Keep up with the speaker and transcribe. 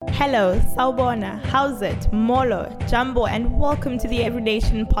Hello, Sawubona, how's it, Molo, Jumbo, and welcome to the Every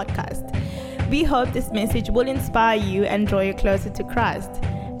Nation podcast. We hope this message will inspire you and draw you closer to Christ.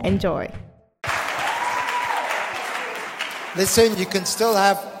 Enjoy. Listen, you can still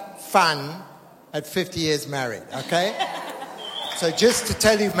have fun at 50 years married, okay? So just to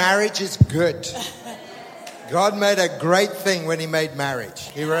tell you, marriage is good. God made a great thing when he made marriage.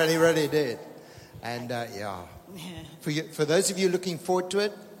 He really did. And for those of you looking forward to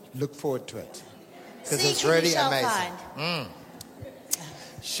it, look forward to it. Because it's really amazing.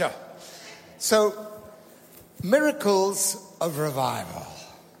 Sure. So, miracles of revival.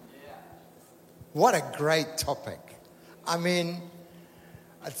 What a great topic. I mean,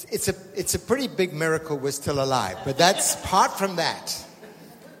 it's a pretty big miracle we're still alive. But that's apart from that.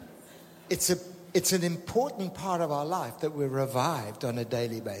 It's an important part of our life that we're revived on a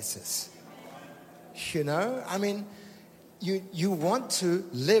daily basis. You know, I mean, you want to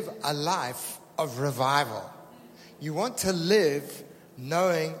live a life of revival. You want to live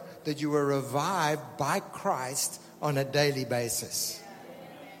knowing that you were revived by Christ on a daily basis.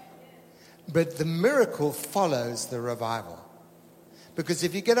 But the miracle follows the revival. Because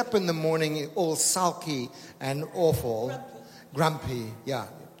if you get up in the morning all sulky and awful, grumpy,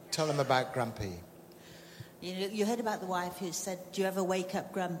 tell them about grumpy. You heard about the wife who said, "Do you ever wake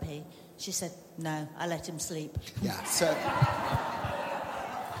up grumpy?" She said, "No, I let him sleep." Yeah, so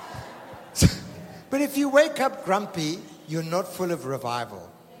but if you wake up grumpy, you're not full of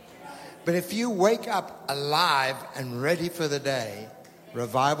revival. But if you wake up alive and ready for the day,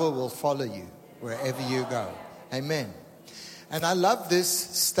 revival will follow you wherever you go. Amen. And I love this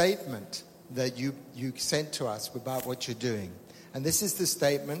statement that you sent to us about what you're doing. And this is the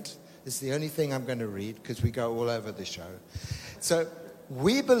statement. It's the only thing I'm going to read because we go all over the show. So,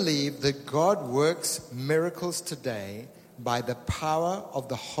 we believe that God works miracles today by the power of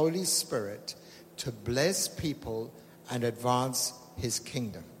the Holy Spirit to bless people and advance his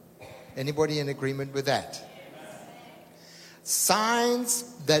kingdom. Anybody in agreement with that? Signs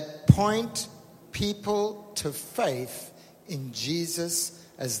that point people to faith in Jesus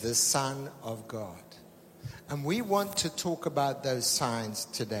as the Son of God. And we want to talk about those signs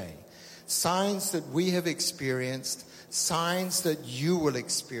today. Signs that we have experienced, signs that you will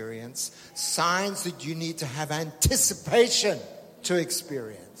experience, signs that you need to have anticipation to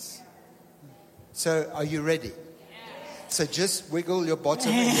experience. So, are you ready? So just wiggle your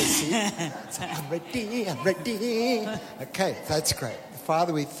bottom in your seat. So, I'm ready. Okay, that's great.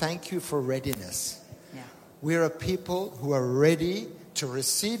 Father, we thank you for readiness. Yeah. We're a people who are ready to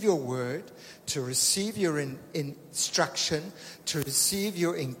receive your word, to receive your instruction, to receive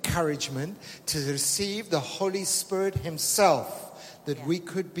your encouragement, to receive the Holy Spirit himself, that we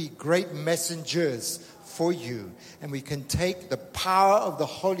could be great messengers for you. And we can take the power of the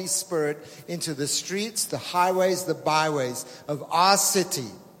Holy Spirit into the streets, the highways, the byways of our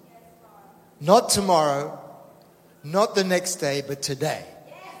city. Not tomorrow, not the next day, but today.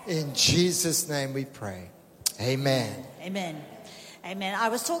 In Jesus' name we pray. Amen. Amen. Amen. I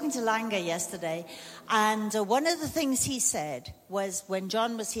was talking to Langa yesterday, and one of the things he said was when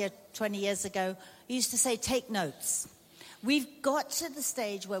John was here 20 years ago, he used to say, take notes. We've got to the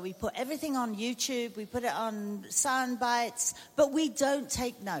stage where we put everything on YouTube, we put it on sound bites, but we don't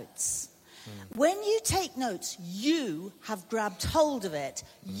take notes. When you take notes, you have grabbed hold of it.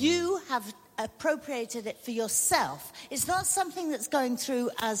 You have appropriated it for yourself. It's not something that's going through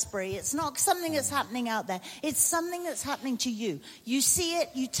Asbury. It's not something that's happening out there. It's something that's happening to you. You see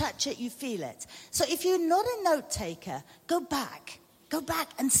it, you touch it, you feel it. So if you're not a note taker, go back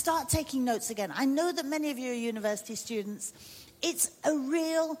and start taking notes again. I know that many of you are university students. It's a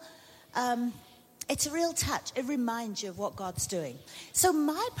real touch. It reminds you of what God's doing. So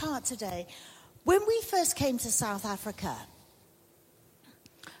my part today, when we first came to South Africa,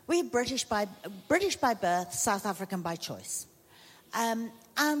 we're British by birth, South African by choice. And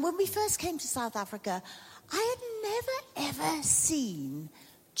when we first came to South Africa, I had never, ever seen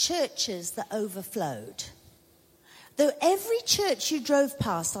churches that overflowed. Though every church you drove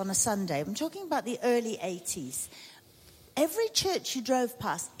past on a Sunday, I'm talking about the early 80s, every church you drove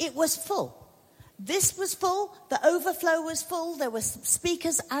past, it was full. This was full, the overflow was full, there were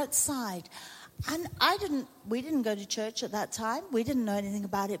speakers outside. And we didn't go to church at that time. We didn't know anything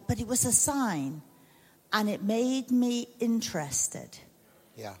about it, but it was a sign. And it made me interested.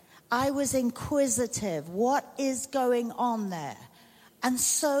 Yeah. I was inquisitive. What is going on there? And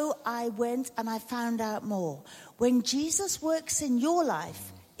so I went and I found out more. When Jesus works in your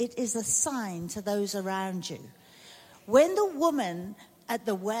life, it is a sign to those around you. When the woman at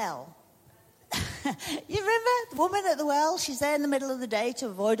the well You remember the woman at the well? She's there in the middle of the day to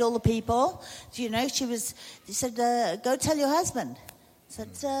avoid all the people. You know, she said, go tell your husband. I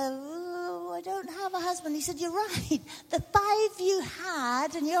said, I don't have a husband. He said, you're right. The 5 you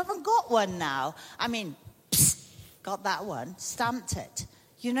had, and you haven't got one now. I mean, got that one, stamped it.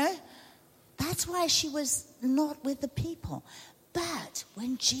 You know, that's why she was not with the people. But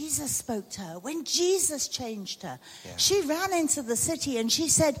when Jesus spoke to her, when Jesus changed her, she ran into the city and she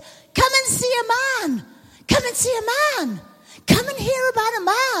said, come and see a man. Come and see a man. Come and hear about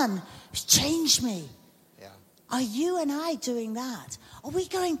a man who's changed me. Yeah. Are you and I doing that? Are we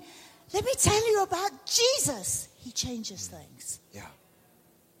going, let me tell you about Jesus. He changes things. Yeah.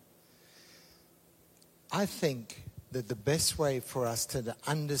 I think that the best way for us to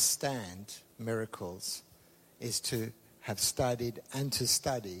understand miracles is to have studied and to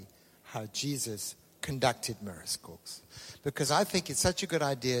study how Jesus conducted miracles. Because I think it's such a good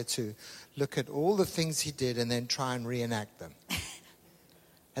idea to look at all the things he did and then try and reenact them.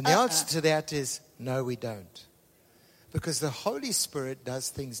 And the answer to that is no, we don't. Because the Holy Spirit does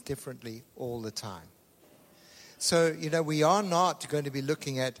things differently all the time. So, you know, we are not going to be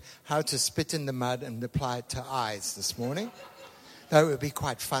looking at how to spit in the mud and apply it to eyes this morning. That would be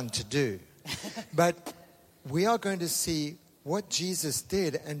quite fun to do. But we are going to see what Jesus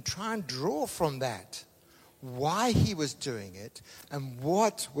did and try and draw from that why he was doing it and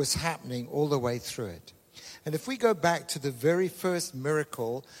what was happening all the way through it. And if we go back to the very first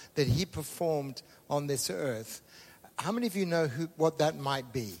miracle that he performed on this earth, how many of you know what that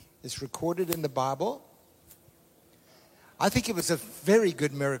might be? It's recorded in the Bible. I think it was a very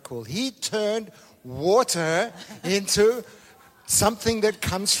good miracle. He turned water into something that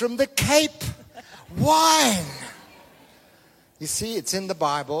comes from the Cape. Wine. You see, it's in the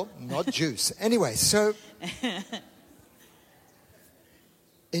Bible, not juice. Anyway, so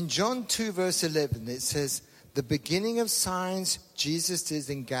in John 2 verse 11, it says, the beginning of signs Jesus did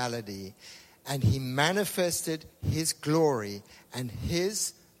in Galilee, and he manifested his glory, and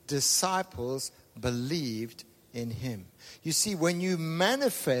his disciples believed in him. You see, when you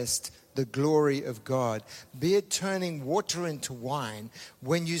manifest the glory of God, be it turning water into wine,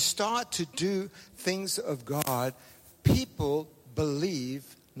 when you start to do things of God, people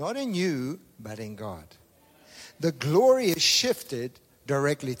believe not in you, but in God. The glory is shifted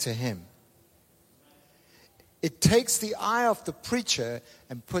directly to him. It takes the eye off the preacher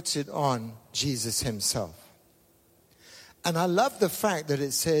and puts it on Jesus himself. And I love the fact that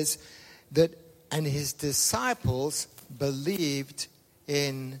it says that, and his disciples believed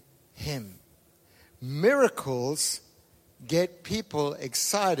in him. Miracles get people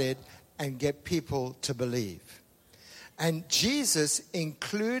excited and get people to believe. And Jesus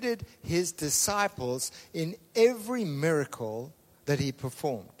included his disciples in every miracle that he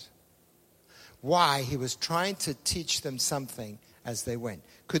performed. Why? He was trying to teach them something as they went.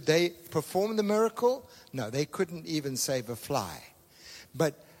 Could they perform the miracle? No, they couldn't even save a fly.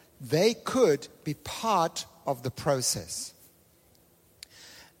 But they could be part of the process.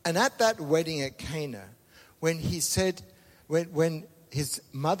 And at that wedding at Cana, when he said, when his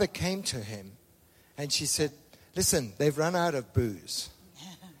mother came to him and she said, listen, they've run out of booze.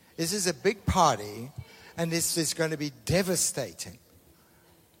 This is a big party and this is going to be devastating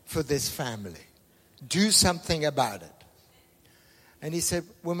for this family. Do something about it. And he said,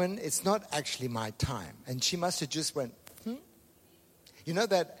 woman, it's not actually my time. And she must have just went, You know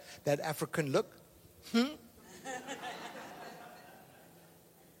that African look? You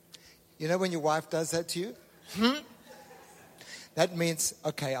know when your wife does that to you? That means,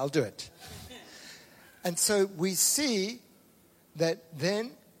 okay, I'll do it. And so we see that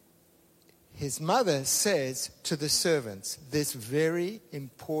then his mother says to the servants this very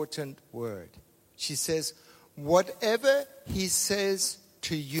important word. She says, whatever he says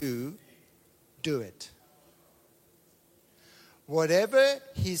to you, do it. Whatever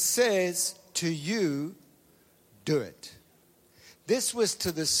he says to you, do it. This was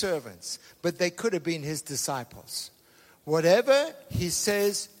to the servants, but they could have been his disciples. Whatever he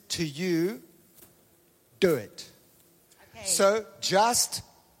says to you, do it. Okay. So just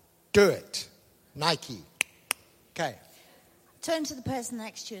do it. Nike. Okay. Turn to the person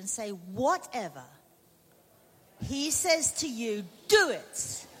next to you and say, whatever he says to you, do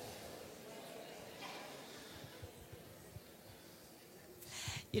it.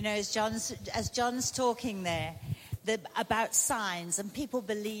 You know, as John's talking there about signs and people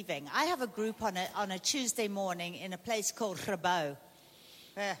believing, I have a group on a Tuesday morning in a place called Rabo.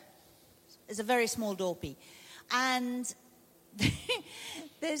 It's a very small dorpy. And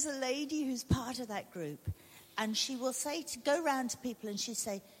there's a lady who's part of that group. And she will go around to people and she'll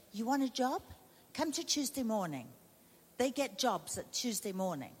say, you want a job? come to Tuesday morning. They get jobs at Tuesday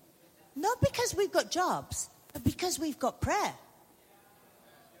morning. Not because we've got jobs, but because we've got prayer.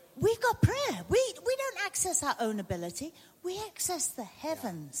 We've got prayer. We don't access our own ability. We access the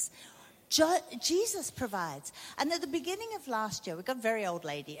heavens. Jesus provides. And at the beginning of last year, we got a very old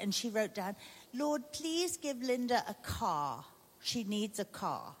lady, and she wrote down, Lord, please give Linda a car. She needs a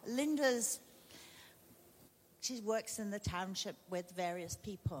car. She works in the township with various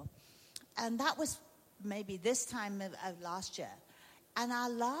people. And that was maybe this time of last year. And our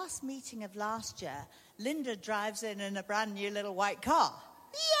last meeting of last year, Linda drives in a brand new little white car.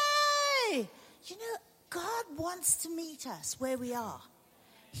 Yay! You know, God wants to meet us where we are.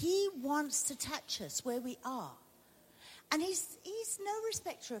 He wants to touch us where we are. And he's no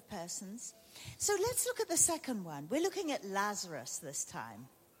respecter of persons. So let's look at the second one. We're looking at Lazarus this time.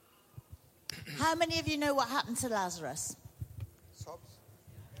 How many of you know what happened to Lazarus? Sobs?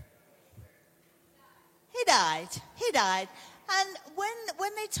 He died. And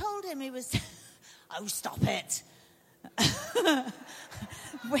when they told him he was... oh, stop it.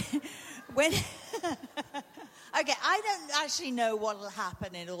 when okay, I don't actually know what will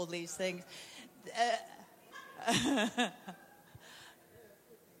happen in all these things.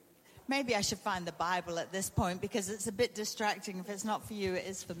 Maybe I should find the Bible at this point because it's a bit distracting. If it's not for you, it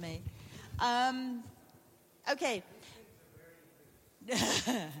is for me. Okay.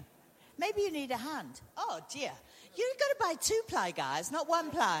 Maybe you need a hand. Oh, dear. You've got to buy 2-ply, guys, not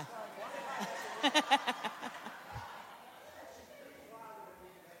 1-ply.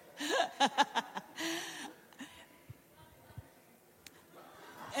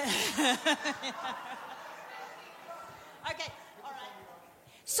 Okay, all right.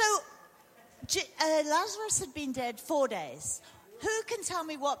 So, Lazarus had been dead 4 days. Who can tell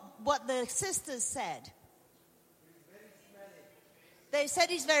me what the sisters said? They said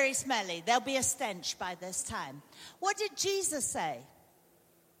he's very smelly. There'll be a stench by this time. What did Jesus say?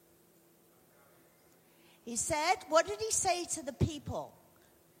 He said, what did he say to the people?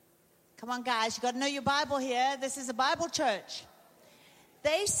 Come on, guys, you've got to know your Bible here. This is a Bible church.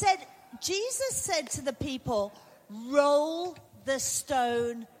 Jesus said to the people, roll the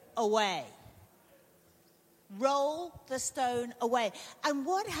stone away. Roll the stone away. And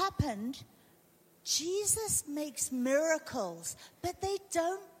what happened? Jesus makes miracles, but they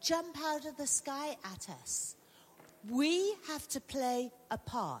don't jump out of the sky at us. We have to play a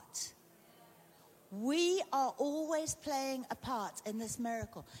part. We are always playing a part in this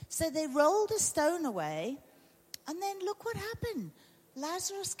miracle. So they rolled a stone away, and then look what happened.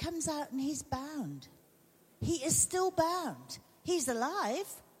 Lazarus comes out and he's bound. He is still bound. He's alive.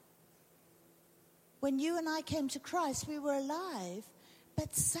 When you and I came to Christ, we were alive.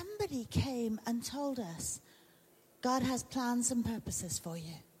 But somebody came and told us, God has plans and purposes for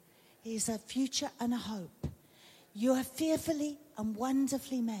you. He's a future and a hope. You are fearfully and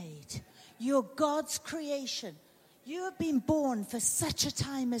wonderfully made. You're God's creation. You have been born for such a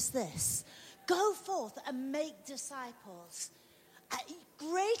time as this. Go forth and make disciples.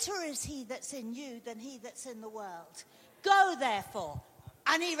 Greater is he that's in you than he that's in the world. Go, therefore.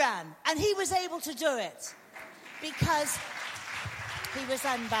 And he ran. And he was able to do it because he was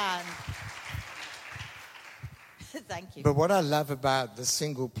unbound. Thank you. But what I love about the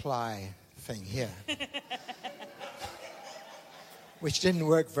single ply thing here, which didn't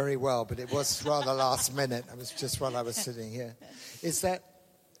work very well, but it was rather last minute, it was just while I was sitting here, is that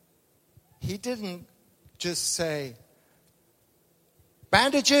he didn't just say,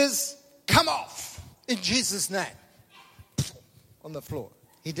 bandages, come off in Jesus' name, on the floor.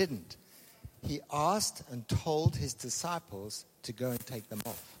 He didn't. He asked and told his disciples to go and take them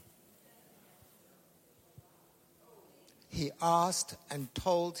off. He asked and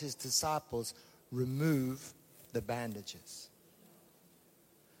told his disciples, remove the bandages.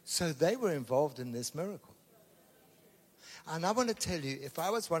 So they were involved in this miracle. And I want to tell you, if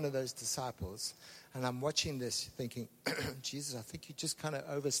I was one of those disciples, and I'm watching this thinking, Jesus, I think you just kind of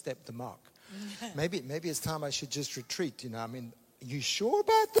overstepped the mark. Maybe it's time I should just retreat, I mean, you sure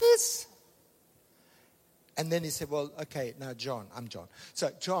about this? And then he said, well, okay, now John, I'm John. So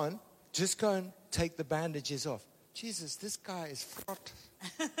John, just go and take the bandages off. Jesus, this guy is fraught.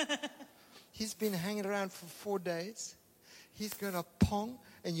 He's been hanging around for 4 days. He's going to pong,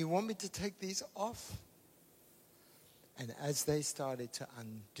 and you want me to take these off? And as they started to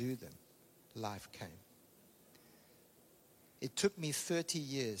undo them, life came. It took me 30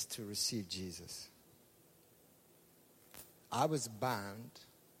 years to receive Jesus. I was bound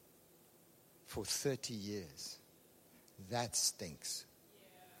for 30 years. That stinks.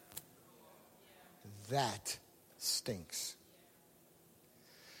 That stinks.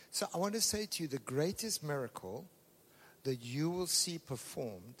 So I want to say to you, the greatest miracle that you will see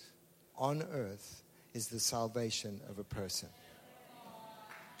performed on earth is the salvation of a person.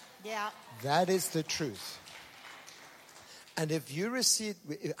 Yeah. That is the truth. And if you receive,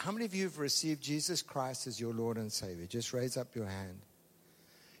 how many of you have received Jesus Christ as your Lord and Savior? Just raise up your hand.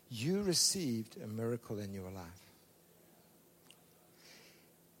 You received a miracle in your life.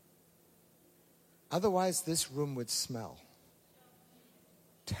 Otherwise, this room would smell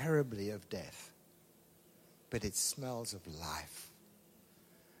terribly of death. But it smells of life.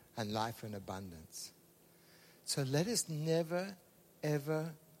 And life in abundance. So let us never,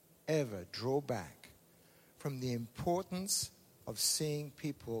 ever, ever draw back from the importance of seeing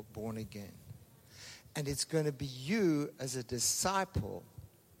people born again. And it's going to be you as a disciple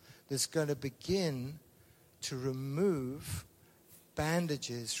that's going to begin to remove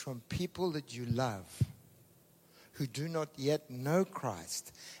bandages from people that you love who do not yet know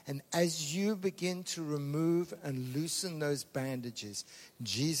Christ. And as you begin to remove and loosen those bandages,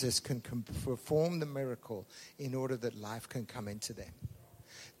 Jesus can perform the miracle in order that life can come into them.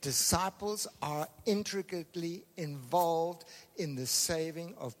 Disciples are intricately involved in the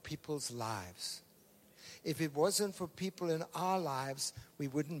saving of people's lives. If it wasn't for people in our lives, we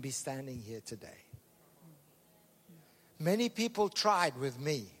wouldn't be standing here today. Many people tried with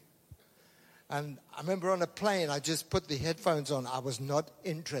me. And I remember on a plane, I just put the headphones on. I was not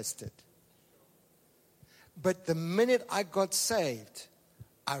interested. But the minute I got saved,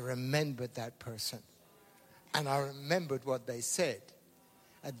 I remembered that person. And I remembered what they said.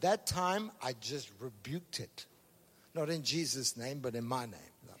 At that time, I just rebuked it. Not in Jesus' name, but in my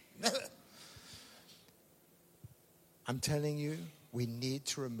name. I'm telling you, we need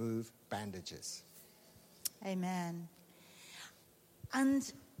to remove bandages. Amen.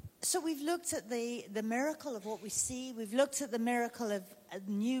 And so we've looked at the miracle of what we see. We've looked at the miracle of a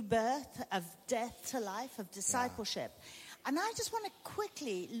new birth, of death to life, of discipleship. Yeah. And I just want to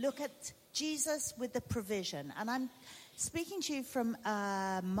quickly look at Jesus with the provision. And I'm speaking to you from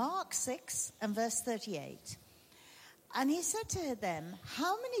Mark 6 and verse 38. And he said to them,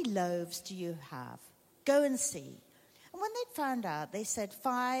 "How many loaves do you have? Go and see." And when they'd found out, they said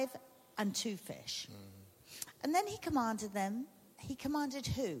 5 and 2 fish. And then he commanded them. He commanded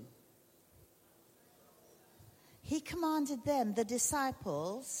who? He commanded them, the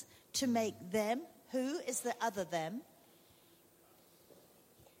disciples, to make them. Who is the other them?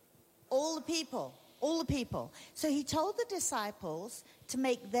 All the people. All the people. So he told the disciples to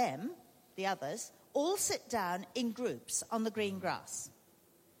make them, the others, all sit down in groups on the green grass.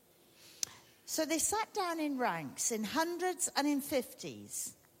 So they sat down in ranks, in hundreds and in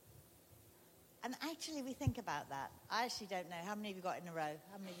 50s. And actually, we think about that. I actually don't know. How many have you got in a row?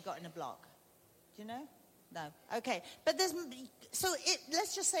 How many have you got in a block? Do you know? No. Okay. But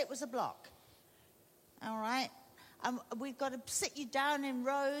let's just say it was a block. All right? We've got to sit you down in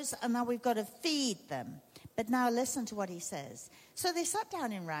rows, and now we've got to feed them. But now listen to what he says. So they sat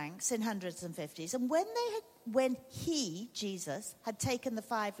down in ranks, in hundreds and 50s. And when he, Jesus, had taken the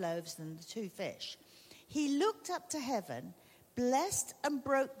 5 loaves and the 2 fish, he looked up to heaven, blessed and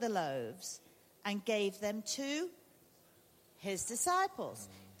broke the loaves, and gave them to his disciples.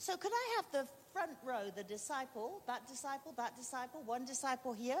 So could I have the front row, the disciple, that disciple, one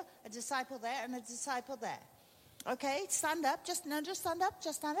disciple here, a disciple there, and a disciple there. Okay, stand up, just stand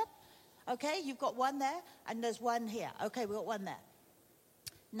up. Okay, you've got one there, and there's one here. Okay, we've got one there.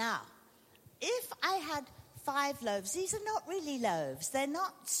 Now, if I had 5 loaves, these are not really loaves. They're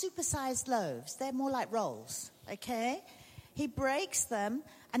not supersized loaves. They're more like rolls, okay? He breaks them,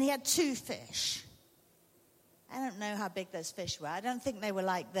 and he had 2 fish. I don't know how big those fish were. I don't think they were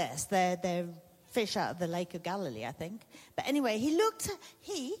like this. They're fish out of the Lake of Galilee, I think. But anyway,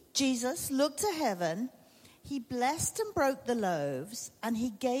 Jesus, looked to heaven. He blessed and broke the loaves, and he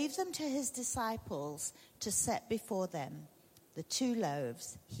gave them to his disciples to set before them. The 2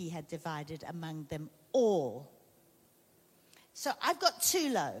 loaves he had divided among them all. So I've got 2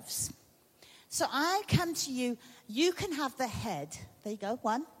 loaves. So I come to you. You can have the head. There you go,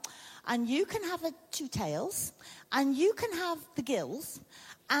 1. And you can have 2 tails. And you can have the gills.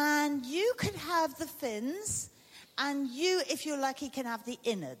 And you can have the fins. And you, if you're lucky, can have the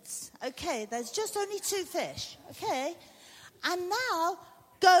innards. Okay, there's just only 2 fish. Okay. And now,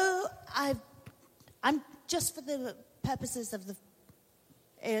 I'm just for the purposes of the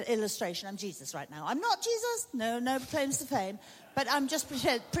illustration, I'm Jesus right now. I'm not Jesus. No claims to fame. But I'm just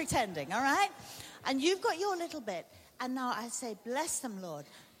pretending, all right? And you've got your little bit. And now I say, bless them, Lord.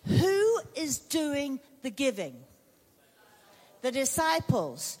 Who is doing the giving? The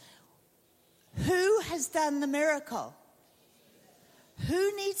disciples. Who has done the miracle?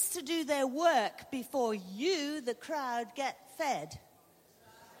 Who needs to do their work before you, the crowd, get fed?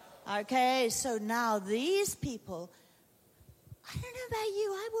 Okay, so now these people, I don't know about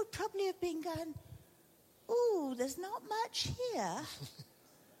you, I would probably have been going, ooh, there's not much here.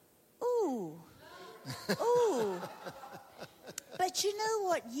 Ooh. Ooh. But you know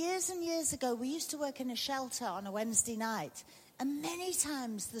what? Years and years ago, we used to work in a shelter on a Wednesday night. And many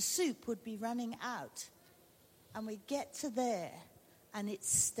times the soup would be running out. And we'd get to there, and it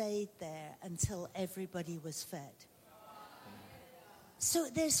stayed there until everybody was fed. So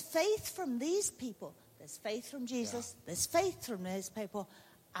there's faith from these people. There's faith from Jesus. Yeah. There's faith from those people.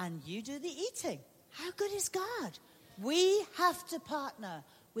 And you do the eating. How good is God? We have to partner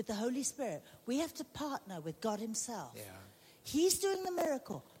with the Holy Spirit. We have to partner with God himself. Yeah. He's doing the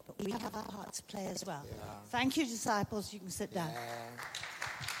miracle, but we have our part to play as well. Yeah. Thank you, disciples. You can sit down.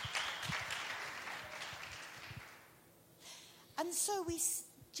 And so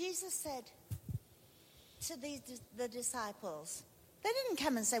Jesus said to the disciples, they didn't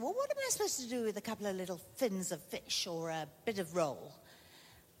come and say, well, what am I supposed to do with a couple of little fins of fish or a bit of roll?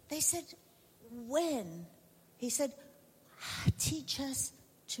 They said, when? He said, teach us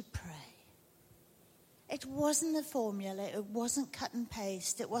to pray. It wasn't a formula. It wasn't cut and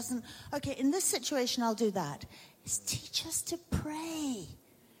paste. It wasn't, okay, in this situation, I'll do that. It's teach us to pray.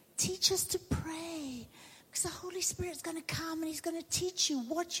 Teach us to pray. Because the Holy Spirit's going to come and he's going to teach you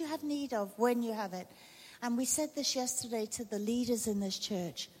what you have need of when you have it. And we said this yesterday to the leaders in this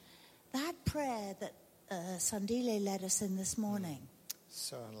church. That prayer that Sandile led us in this morning.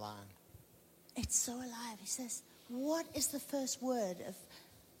 So alive. It's so alive. He says, what is the first word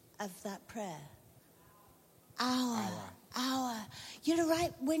of that prayer? Our. You know,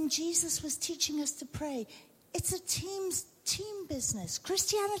 right, when Jesus was teaching us to pray, it's a team business.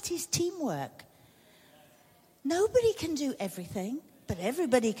 Christianity's teamwork. Nobody can do everything, but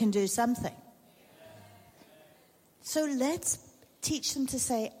everybody can do something. So let's teach them to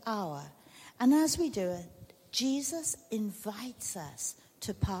say our. And as we do it, Jesus invites us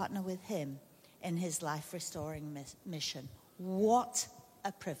to partner with him in his life-restoring mission. What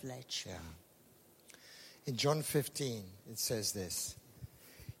a privilege. Yeah. In John 15, it says this,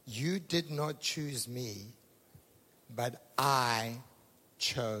 you did not choose me, but I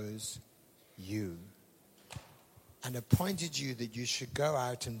chose you and appointed you that you should go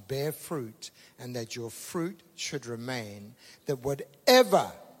out and bear fruit and that your fruit should remain, that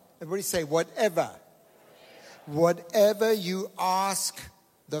whatever, everybody say whatever you ask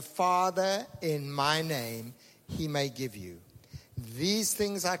the Father in my name, he may give you. These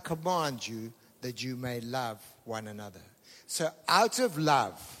things I command you, that you may love one another. So out of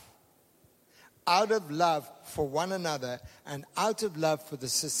love for one another and out of love for the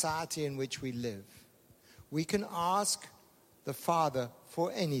society in which we live, we can ask the Father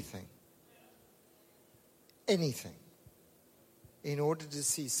for anything, in order to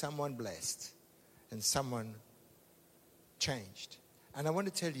see someone blessed and someone changed. And I want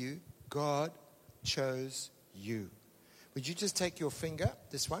to tell you, God chose you. Would you just take your finger,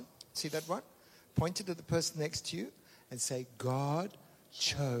 this one, see that one? Point it at the person next to you and say, God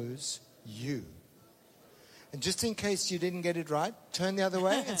chose you. And just in case you didn't get it right, turn the other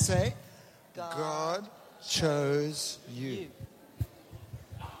way and say, God chose you.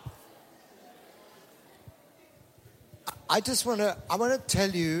 I want to tell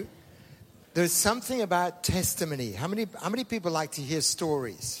you, there's something about testimony. How many people like to hear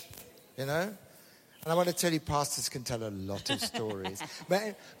stories? You know? And I want to tell you, pastors can tell a lot of stories.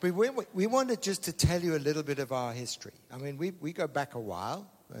 But we wanted just to tell you a little bit of our history. I mean, we go back a while,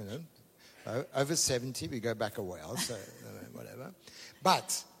 you know, over 70, we go back a while, so whatever.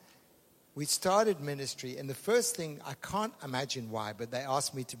 But we started ministry, and the first thing, I can't imagine why, but they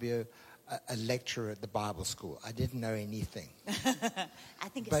asked me to be a lecturer at the Bible school. I didn't know anything. I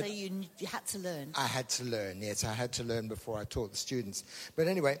think it's so you had to learn. I had to learn, yes. I had to learn before I taught the students. But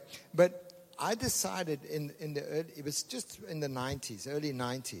anyway, I decided it was just in the 90s, early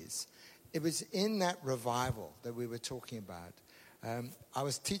 90s. It was in that revival that we were talking about. I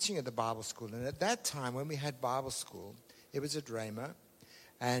was teaching at the Bible school. And at that time, when we had Bible school, it was at Rhema.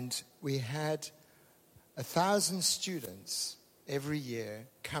 And we had 1,000 students every year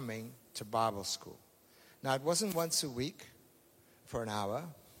coming to Bible school. Now, it wasn't once a week for an hour.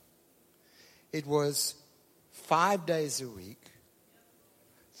 It was 5 days a week.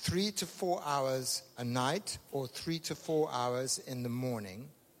 3 to 4 hours a night or 3 to 4 hours in the morning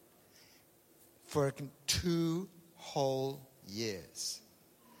for 2 whole years.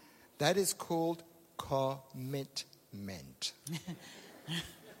 That is called commitment.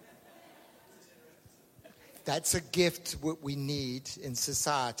 That's a gift what we need in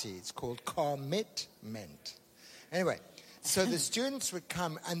society. It's called commitment. Anyway, so the students would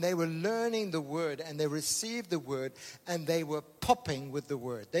come and they were learning the word and they received the word and they were popping with the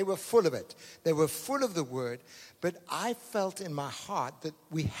word. They were full of it. They were full of the word. But I felt in my heart that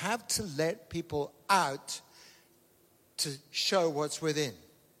we have to let people out to show what's within.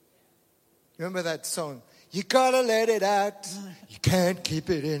 Remember that song? You gotta let it out. You can't keep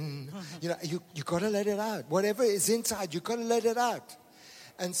it in. You know, you gotta let it out. Whatever is inside, you gotta let it out.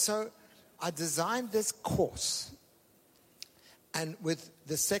 And so I designed this course. And with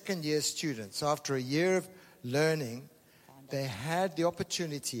the second year students, after a year of learning, they had the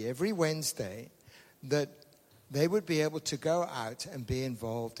opportunity every Wednesday that they would be able to go out and be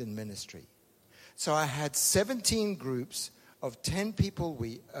involved in ministry. So I had 17 groups of 10 people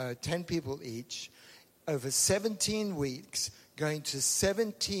each, over 17 weeks, going to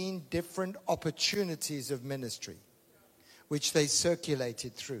 17 different opportunities of ministry, which they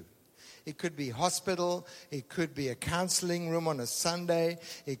circulated through. It could be hospital, it could be a counseling room on a Sunday,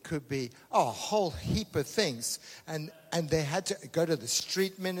 it could be a whole heap of things. And they had to go to the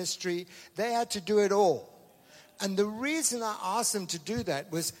street ministry. They had to do it all. And the reason I asked them to do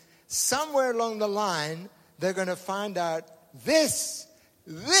that was somewhere along the line, they're going to find out this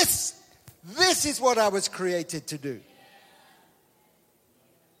is what I was created to do.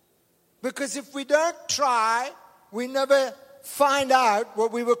 Because if we don't try, we never find out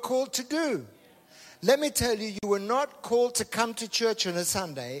what we were called to do. Let me tell you, you were not called to come to church on a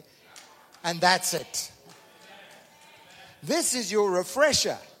Sunday, and that's it. This is your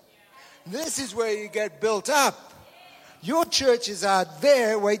refresher. This is where you get built up. Your church is out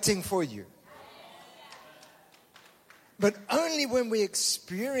there waiting for you. But only when we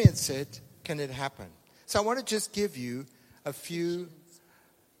experience it can it happen. So I want to just give you a few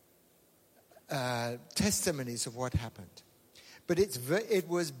testimonies of what happened. But it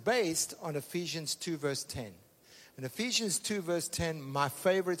was based on Ephesians 2 verse 10. And Ephesians 2 verse 10, my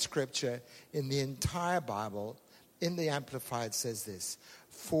favorite scripture in the entire Bible, in the Amplified, says this: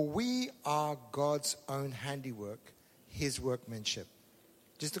 for we are God's own handiwork, his workmanship.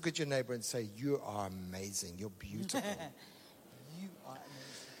 Just look at your neighbor and say, you are amazing. You're beautiful. You are amazing.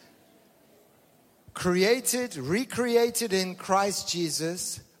 Created, recreated in Christ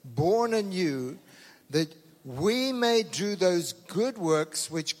Jesus, born anew, that we may do those good works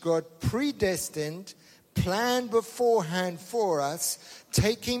which God predestined, planned beforehand for us,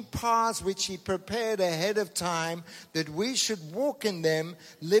 taking paths which he prepared ahead of time, that we should walk in them,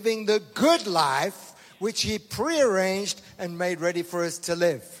 living the good life which he prearranged and made ready for us to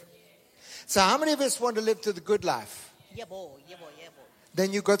live. So how many of us want to live to the good life? Yeah, boy, yeah, boy, yeah, boy.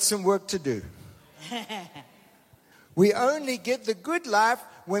 Then you've got some work to do. We only get the good life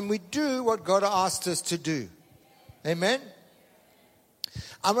when we do what God asked us to do. Amen?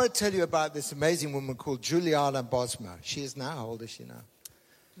 I'm going to tell you about this amazing woman called Juliana Bosma. She is now, how old is she now?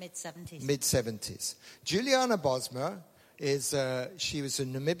 Mid-70s. Mid-70s. Juliana Bosma she was a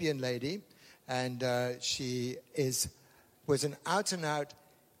Namibian lady. And she was an out-and-out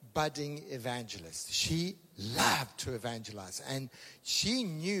budding evangelist. She loved to evangelize. And she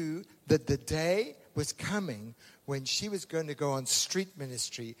knew that the day was coming when she was going to go on street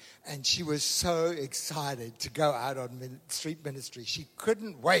ministry. And she was so excited to go out on street ministry. She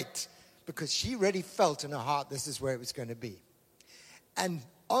couldn't wait because she really felt in her heart this is where it was going to be. And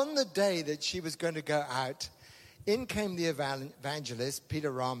on the day that she was going to go out, in came the evangelist, Peter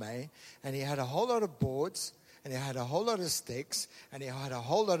Rame, and he had a whole lot of boards, and he had a whole lot of sticks, and he had a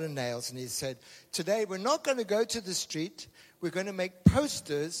whole lot of nails, and he said, today we're not going to go to the street, we're going to make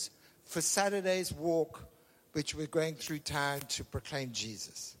posters for Saturday's walk, which we're going through town to proclaim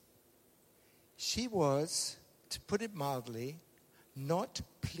Jesus. She was, to put it mildly, not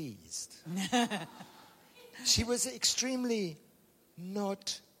pleased. She was extremely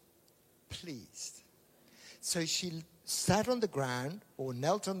not pleased. So she sat on the ground or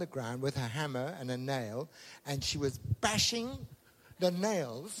knelt on the ground with a hammer and a nail, and she was bashing the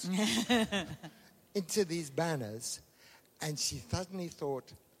nails into these banners, and she suddenly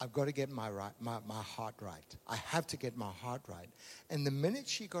thought, I've got to get my heart right. I have to get my heart right. And the minute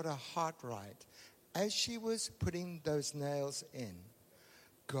she got her heart right, as she was putting those nails in,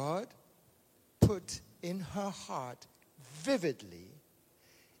 God put in her heart vividly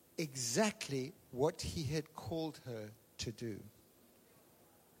exactly what he had called her to do.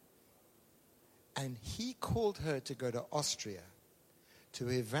 And he called her to go to Austria to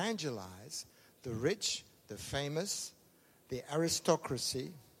evangelize the rich, the famous, the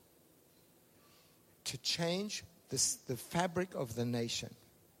aristocracy, to change the fabric of the nation.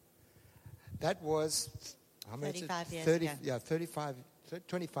 That was, How many? 35 years 30, ago. Yeah, 25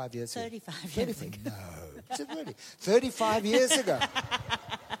 years ago. 35 years ago. No, is it really? 35 years ago.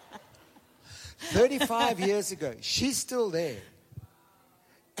 35 years ago. She's still there.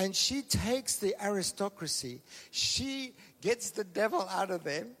 And she takes the aristocracy, she gets the devil out of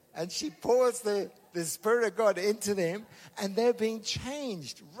them, and she pours the Spirit of God into them, and they're being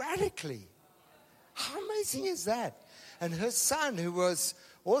changed radically. How amazing is that? And her son, who was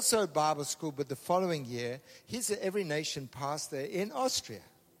also at Bible school, but the following year, he's an Every Nation pastor in Austria.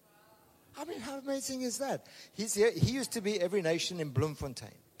 I mean, how amazing is that? He used to be Every Nation in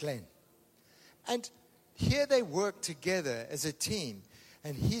Bloemfontein, Glen. And here they work together as a team.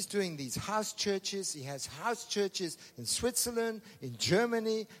 And he's doing these house churches. He has house churches in Switzerland, in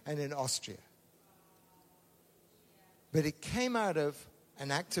Germany, and in Austria. But it came out of an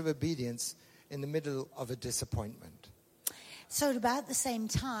act of obedience in the middle of a disappointment. So at about the same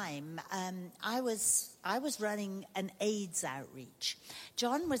time, I was running an AIDS outreach.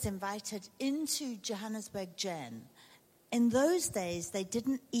 John was invited into Johannesburg Gen. In those days, they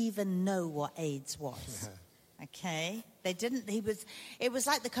didn't even know what AIDS was. Okay? They didn't, it was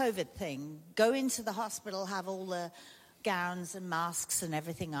like the COVID thing. Go into the hospital, have all the gowns and masks and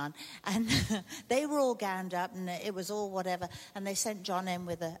everything on. And they were all gowned up and it was all whatever. And they sent John in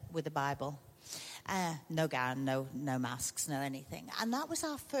with a Bible. No gown, no masks, no anything. And that was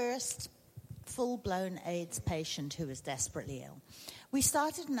our first full-blown AIDS patient who was desperately ill. We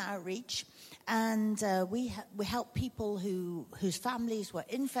started an outreach, and we helped people whose families were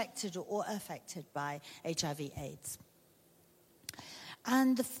infected or affected by HIV/AIDS.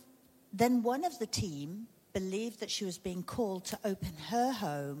 And then one of the team believed that she was being called to open her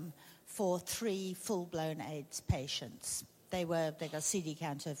home for 3 full-blown AIDS patients. They got a CD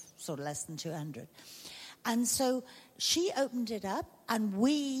count of sort of less than 200. And so she opened it up, and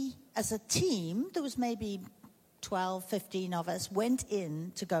we, as a team, there was maybe 12, 15 of us, went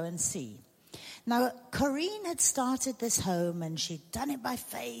in to go and see. Now, Corinne had started this home, and she'd done it by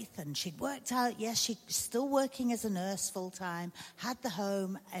faith, and she'd worked out, yes, she's still working as a nurse full-time, had the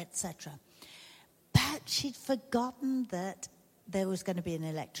home, etc. But she'd forgotten that there was going to be an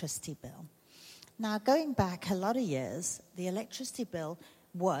electricity bill. Now, going back a lot of years, the electricity bill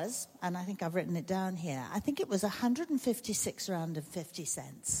was, and I think I've written it down here, I think it was 156 rand and 50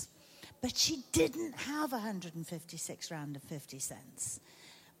 cents. But she didn't have 156 rand and 50 cents.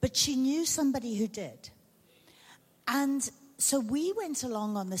 But she knew somebody who did. And so we went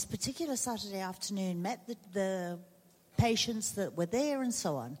along on this particular Saturday afternoon, met the patients that were there and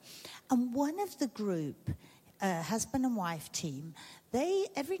so on. And one of the group, husband and wife team, they,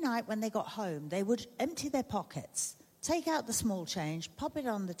 every night when they got home, they would empty their pockets, take out the small change, pop it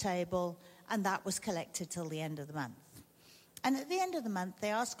on the table, and that was collected till the end of the month. And at the end of the month, they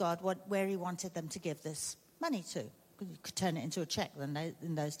asked God where he wanted them to give this money to. You could turn it into a check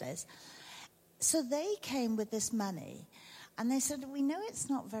in those days. So they came with this money, and they said, we know it's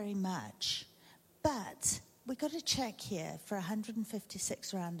not very much, but we got a check here for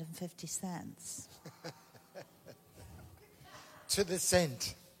 156 rand and 50 cents. To the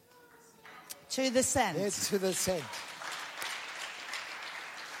cent. To the cent. Yes, to the cent.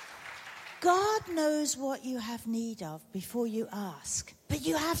 God knows what you have need of before you ask. But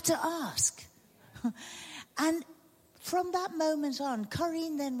you have to ask. And from that moment on,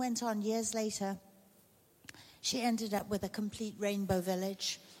 Corinne then went on years later. She ended up with a complete rainbow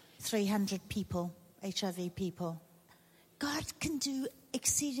village, 300 people, HIV people. God can do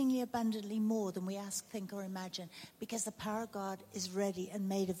exceedingly abundantly more than we ask, think, or imagine, because the power of God is ready and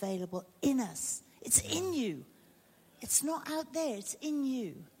made available in us. It's in you. It's not out there. It's in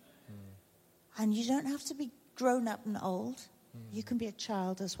you. And you don't have to be grown up and old. You can be a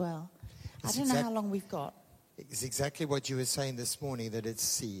child as well. I don't know how long we've got. It's exactly what you were saying this morning, that it's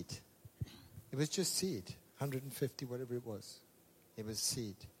seed. It was just seed. 150, whatever it was. It was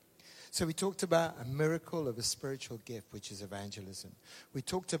seed. So we talked about a miracle of a spiritual gift, which is evangelism. We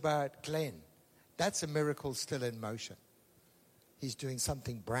talked about Glenn. That's a miracle still in motion. He's doing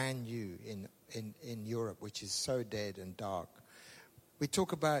something brand new in Europe, which is so dead and dark. We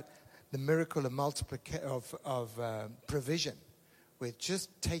talk about the miracle of provision. We're just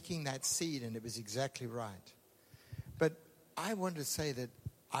taking that seed, and it was exactly right. But I want to say that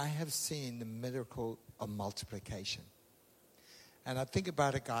I have seen the miracle of multiplication. And I think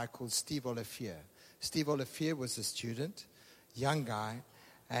about a guy called Steve Olivier. Steve Olivier was a student, young guy,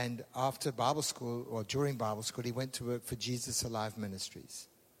 and after Bible school, or during Bible school, he went to work for Jesus Alive Ministries.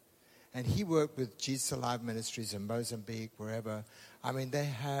 And he worked with Jesus Alive Ministries in Mozambique, wherever. I mean, they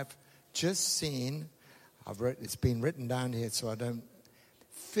have just seen, it's been written down here so I don't,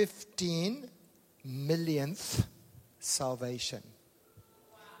 15 millionth salvation.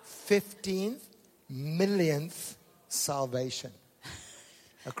 15 millionth salvation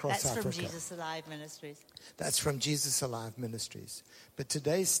across Africa. That's from Jesus Alive Ministries. That's from Jesus Alive Ministries. But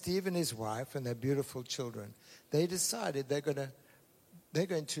today, Steve and his wife and their beautiful children, they decided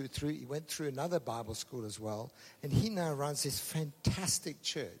he went through another Bible school as well, and he now runs this fantastic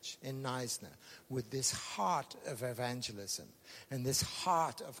church in Neisner with this heart of evangelism and this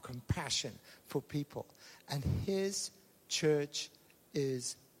heart of compassion for people. And his church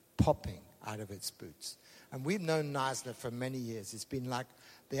is popping out of its boots. And we've known Neisner for many years. It's been like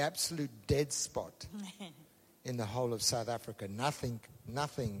the absolute dead spot in the whole of South Africa. Nothing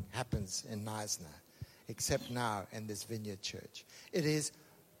happens in Neisner except now in this Vineyard Church. It is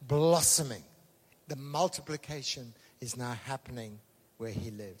blossoming. The multiplication is now happening where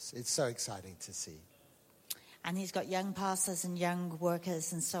he lives. It's so exciting to see. And he's got young pastors and young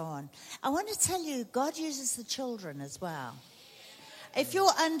workers and so on. I want to tell you, God uses the children as well. If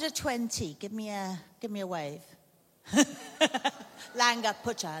you're under 20, give me a wave. Langa,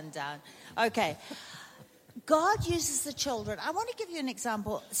 put your hand down. Okay. God uses the children. I want to give you an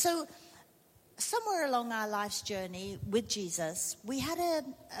example. So, somewhere along our life's journey with Jesus, we had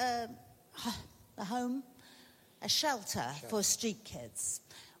a home, a shelter for street kids.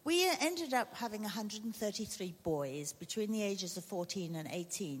 We ended up having 133 boys between the ages of 14 and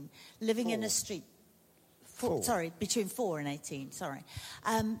 18 living in a street. Between 4 and 18,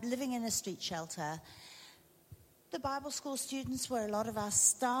 living in a street shelter. The Bible school students were a lot of our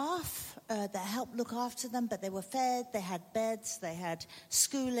staff that helped look after them, but they were fed, they had beds, they had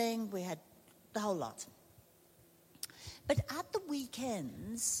schooling, we had the whole lot. But at the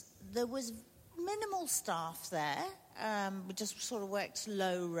weekends, there was minimal staff there. We just sort of worked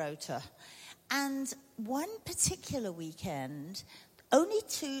low rota. And one particular weekend, only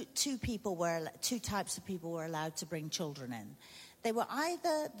two types of people were allowed to bring children in. They were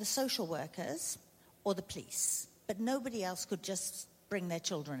either the social workers or the police, but nobody else could just bring their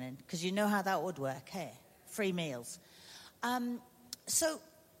children in, because you know how that would work, hey? Free meals. So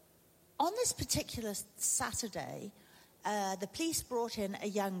on this particular Saturday, the police brought in a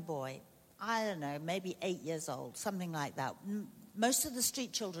young boy, I don't know, maybe 8 years old, something like that. Most of the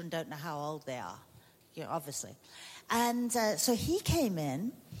street children don't know how old they are, obviously. And so he came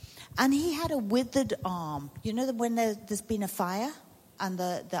in, and he had a withered arm. You know when there's been a fire, and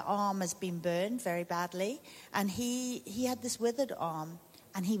the arm has been burned very badly? And he had this withered arm,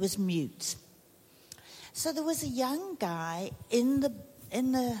 and he was mute. So there was a young guy in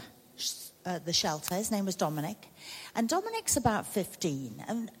the shelter. His name was Dominic. And Dominic's about 15.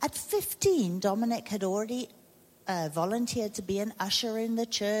 And at 15, Dominic had already volunteered to be an usher in the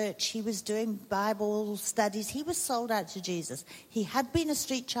church. He was doing Bible studies. He was sold out to Jesus. He had been a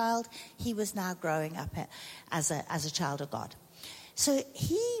street child. He was now growing up as a child of God. So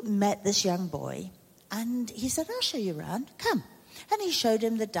he met this young boy, and he said, "I'll show you around. Come." And he showed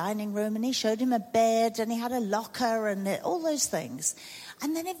him the dining room, and he showed him a bed, and he had a locker, and all those things.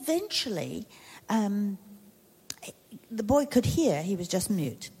 And then eventually, the boy could hear. He was just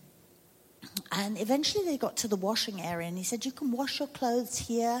mute. And eventually they got to the washing area, and he said, "You can wash your clothes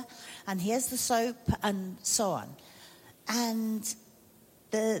here, and here's the soap," and so on. And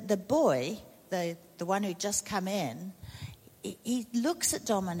the boy, the one who'd just come in, he looks at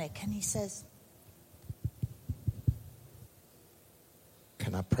Dominic and he says,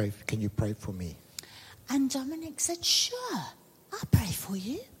 "Can I pray? Can you pray for me?" And Dominic said, "Sure, I'll pray for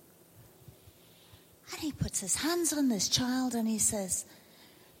you." And he puts his hands on this child and he says,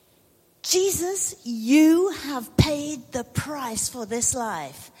 "Jesus, you have paid the price for this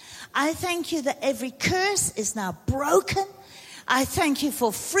life. I thank you that every curse is now broken. I thank you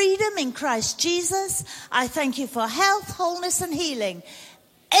for freedom in Christ Jesus. I thank you for health, wholeness, and healing.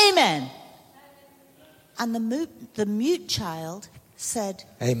 Amen." And the mute child said,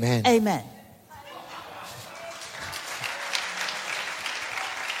 "Amen." Amen.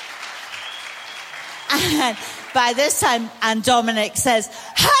 And by this time, and Dominic says,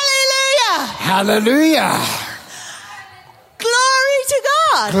 "Hallelujah! Hallelujah! Glory to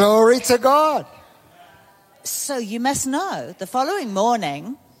God!" Glory to God. So you must know, the following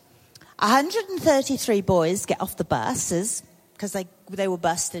morning, 133 boys get off the buses, because they were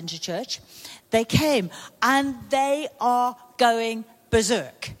bused into church. They came, and they are going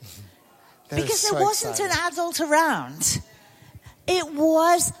berserk. Because there wasn't an adult around. It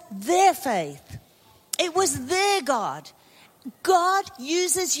was their faith. It was their God. God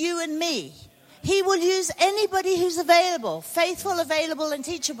uses you and me. He will use anybody who's available, faithful, available, and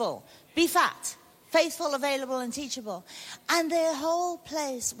teachable. Be fat. faithful, available, and teachable. And their whole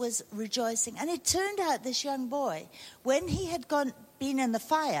place was rejoicing. And it turned out this young boy, when he had been in the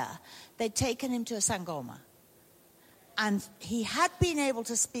fire, they'd taken him to a sangoma. And he had been able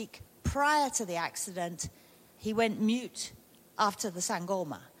to speak prior to the accident. He went mute after the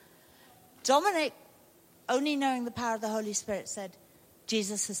sangoma. Dominic, only knowing the power of the Holy Spirit, said,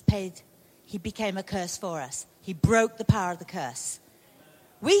 Jesus has paid. He became a curse for us. He broke the power of the curse.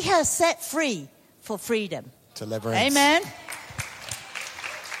 We are set free for freedom. Deliverance. Amen.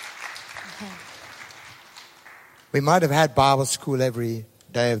 We might have had Bible school every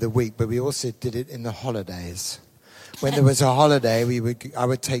day of the week, but we also did it in the holidays. When there was a holiday, I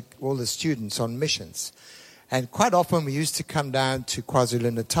would take all the students on missions. And quite often we used to come down to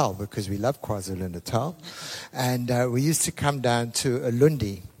KwaZulu-Natal because we love KwaZulu-Natal. And we used to come down to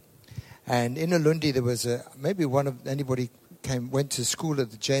Ulundi. And in Ulundi there was anybody went to school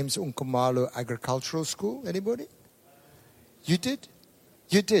at the James Unkumalo Agricultural School? Anybody? You did?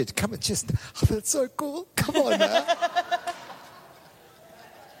 You did. Come on, that's so cool. Come on now.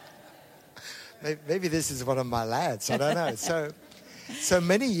 Maybe this is one of my lads. I don't know. So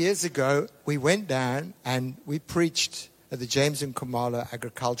many years ago, we went down and we preached at the James Nkumalo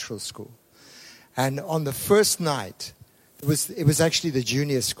Agricultural School. And on the first night, it was actually the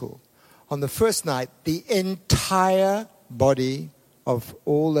junior school. On the first night, the entire body of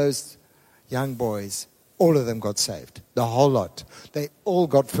all those young boys, all of them got saved. The whole lot. They all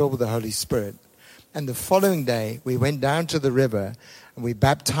got filled with the Holy Spirit. And the following day, we went down to the river and we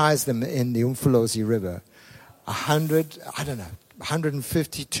baptized them in the Umfolozi River.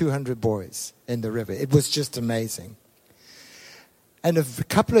 150, 200 boys in the river. It was just amazing. And a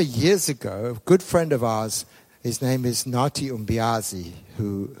couple of years ago, a good friend of ours, his name is Nati Umbiazi,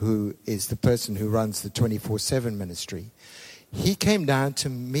 who is the person who runs the 24/7 ministry. He came down to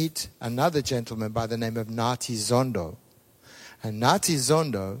meet another gentleman by the name of Nati Zondo. And Nati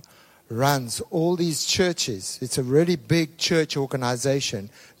Zondo runs all these churches. It's a really big church organization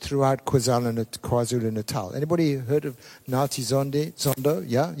throughout KwaZulu-Natal. Anybody heard of Nati Zondo?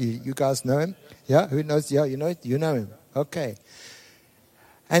 Yeah? You guys know him? Yeah? Who knows? Yeah, you know him. Okay.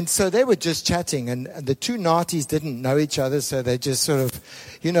 And so they were just chatting, and the two Natis didn't know each other, so they just sort of,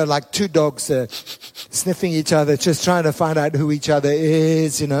 like two dogs sniffing each other, just trying to find out who each other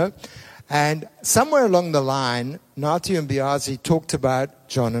is, And somewhere along the line, Nati and Biazi talked about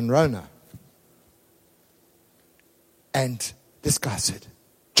John and Rona. And this guy said,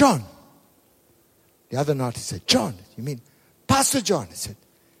 John. The other Nati said, John, you mean Pastor John? He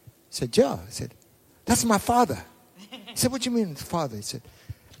said, yeah. He said, that's my father. He said, what do you mean father? He said,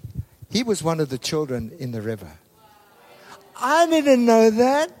 he was one of the children in the river. I didn't know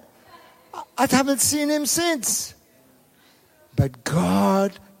that. I haven't seen him since. But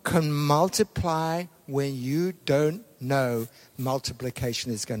God can multiply when you don't know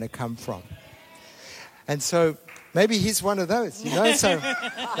multiplication is going to come from. And so maybe he's one of those, So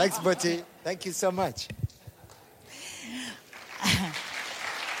thanks, Butti. Thank you so much.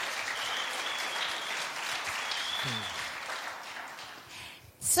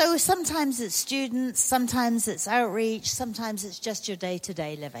 So sometimes it's students, sometimes it's outreach, sometimes it's just your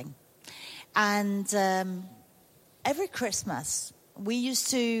day-to-day living. And every Christmas, we used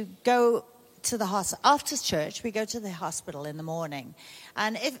to go to the hospital. After church, we go to the hospital in the morning.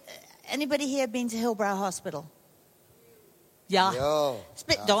 And if anybody here been to Hillbrow Hospital? Yeah. Yo. It's a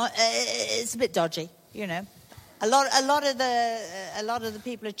bit dodgy, A lot of the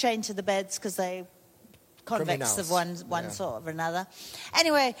people are chained to the beds because they convicts of one sort or another.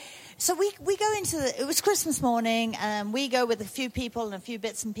 Anyway, so we go it was Christmas morning, and we go with a few people and a few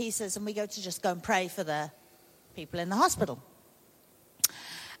bits and pieces, and we go to just go and pray for the people in the hospital.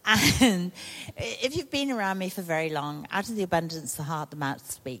 And if you've been around me for very long, out of the abundance of the heart, the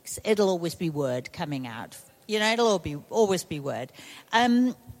mouth speaks. It'll always be word coming out. It'll always be word.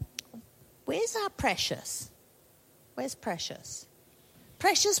 Where's our Precious? Where's Precious?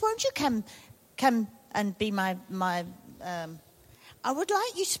 Precious, won't you come and be my I would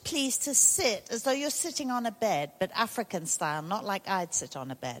like you to please to sit as though you're sitting on a bed, but African style, not like I'd sit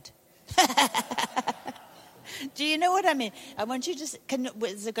on a bed. Do you know what I mean? I want you to is it going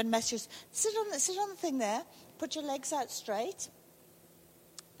to mess you? Sit on the thing there. Put your legs out straight.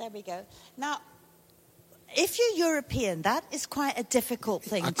 There we go. Now, if you're European, that is quite a difficult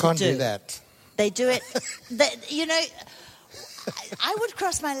thing to do. I can't do that. They do it. I would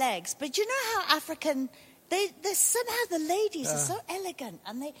cross my legs, but you know how African, they somehow the ladies are so elegant,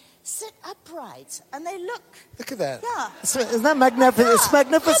 and they sit upright, and they look. Look at that. Yeah. Isn't that magnificent? Yeah. It's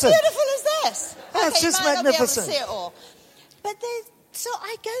magnificent. How beautiful is this? It's just magnificent. magnificent. You might not be able to see it all. But So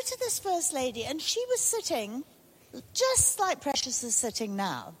I go to this first lady, and she was sitting just like Precious is sitting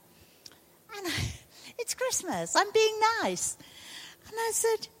now. And it's Christmas. I'm being nice. And I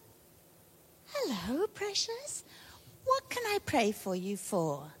said, hello, Precious. What can I pray for you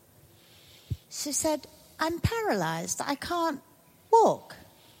for? She said, I'm paralyzed. I can't walk.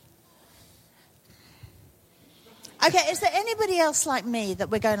 Okay, is there anybody else like me that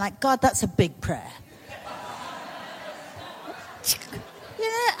we're going like, God, that's a big prayer? You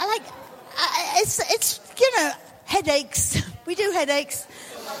know, like, it's you know, headaches. We do headaches.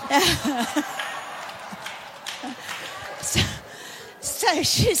 So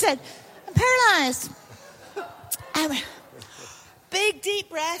she said, I'm paralyzed. Big, deep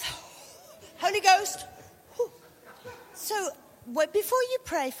breath. Holy Ghost. So before you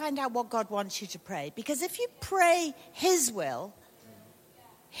pray, find out what God wants you to pray. Because if you pray His will,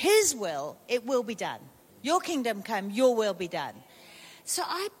 it will be done. Your kingdom come, your will be done. So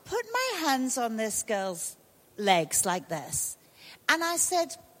I put my hands on this girl's legs like this. And I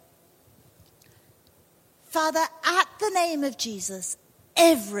said, Father, at the name of Jesus,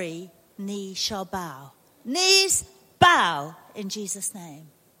 every knee shall bow. Knees bow in Jesus' name.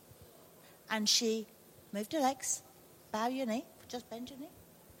 And she moved her legs. Bow your knee. Just bend your knee.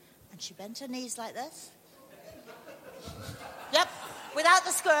 And she bent her knees like this. Yep, without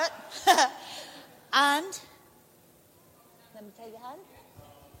the skirt. And, let me take your hand.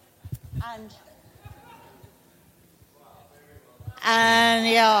 And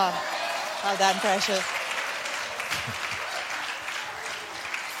yeah. Well done, Precious.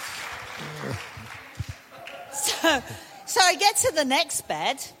 So I get to the next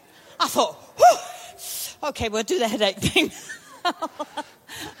bed. I thought, whew, okay, we'll do the headache thing.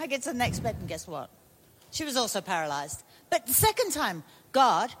 I get to the next bed, and guess what? She was also paralyzed. But the second time,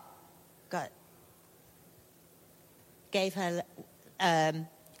 God gave her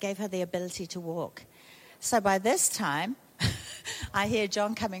the ability to walk. So by this time, I hear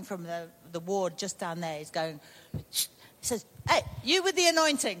John coming from the ward just down there. He's going, he says, hey, you with the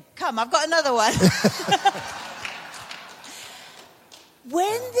anointing, come, I've got another one.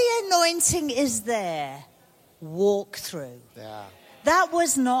 When the anointing is there, walk through. Yeah. That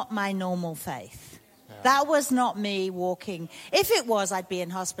was not my normal faith. Yeah. That was not me walking. If it was, I'd be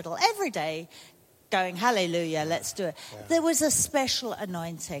in hospital every day going, hallelujah, let's do it. Yeah. There was a special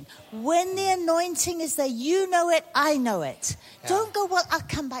anointing. When the anointing is there, you know it, I know it. Yeah. Don't go, well, I'll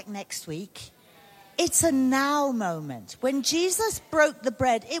come back next week. It's a now moment. When Jesus broke the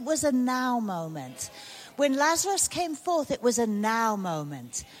bread, it was a now moment. When Lazarus came forth, it was a now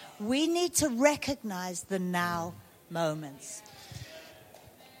moment. We need to recognize the now moments.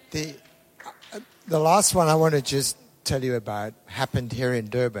 The last one I want to just tell you about happened here in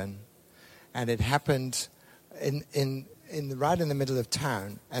Durban, and it happened right in the middle of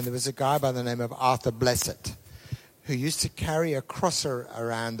town. And there was a guy by the name of Arthur Blessed, who used to carry a crosser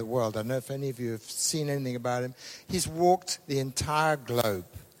around the world. I don't know if any of you have seen anything about him. He's walked the entire globe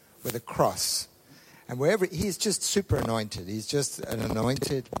with a cross. And wherever, he's just super anointed. He's just an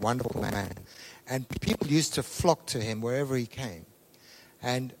anointed, wonderful man. And people used to flock to him wherever he came.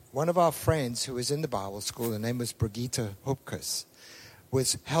 And one of our friends who was in the Bible school, her name was Brigitte Hupkes,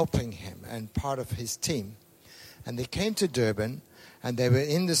 was helping him and part of his team. And they came to Durban, and they were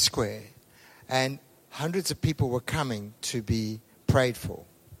in the square, and hundreds of people were coming to be prayed for.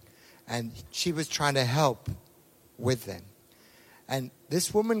 And she was trying to help with them. And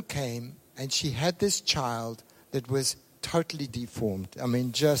this woman came, and she had this child that was totally deformed. I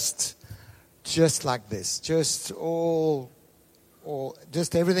mean, just like this. Just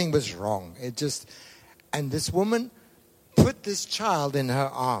just everything was wrong. And this woman put this child in her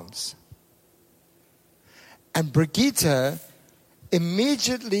arms. And Brigitte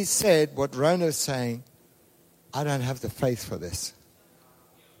immediately said what Rona was saying, I don't have the faith for this.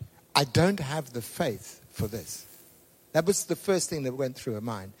 I don't have the faith for this. That was the first thing that went through her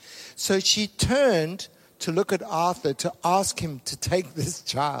mind. So she turned to look at Arthur to ask him to take this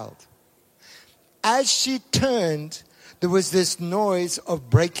child. As she turned, there was this noise of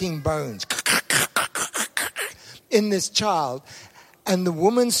breaking bones in this child. And the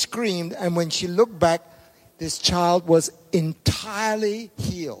woman screamed, and when she looked back, this child was entirely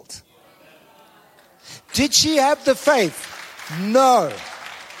healed. Did she have the faith? No.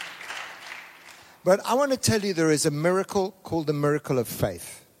 But I want to tell you there is a miracle called the miracle of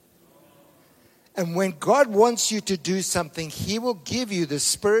faith. And when God wants you to do something, He will give you the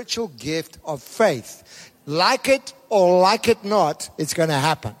spiritual gift of faith. Like it or like it not, it's going to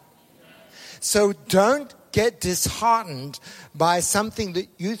happen. So don't get disheartened by something that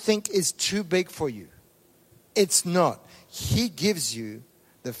you think is too big for you. It's not. He gives you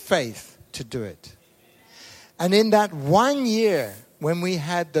the faith to do it. And in that 1 year, when we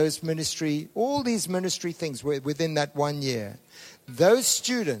had those ministry, all these ministry things within that 1 year, those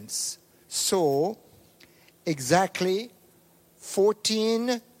students saw exactly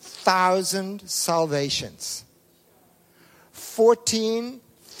 14,000 salvations.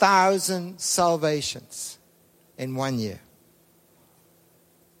 14,000 salvations in 1 year.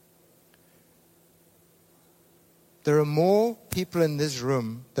 There are more people in this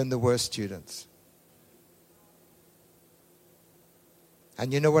room than there were students.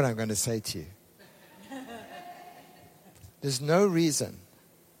 And you know what I'm going to say to you? There's no reason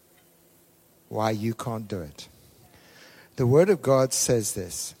why you can't do it. The Word of God says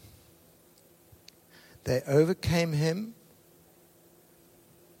this. They overcame him.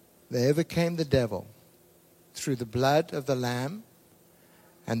 They overcame the devil through the blood of the Lamb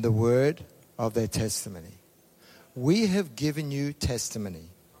and the word of their testimony. We have given you testimony.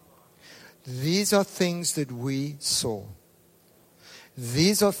 These are things that we saw.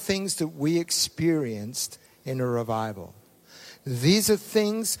 These are things that we experienced in a revival. These are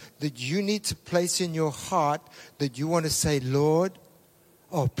things that you need to place in your heart, that you want to say, Lord,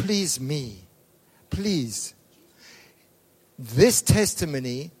 oh, please me. Please. This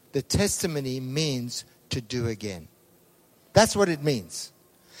testimony, the testimony means to do again. That's what it means.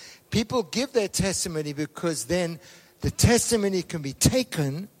 People give their testimony because then the testimony can be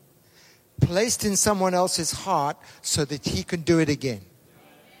taken, placed in someone else's heart so that he can do it again.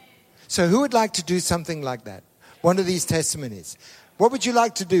 So who would like to do something like that? One of these testimonies. What would you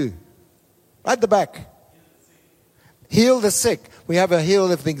like to do? Right at the back. Heal the sick. We have a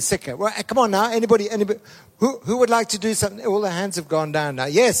heal of being sick. Well, come on now. Anybody? Who would like to do something? All the hands have gone down now.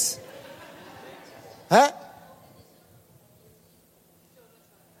 Yes. Huh?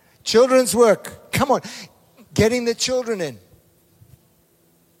 Children's work. Come on. Getting the children in.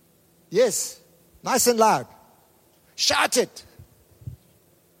 Yes. Nice and loud. Shout it.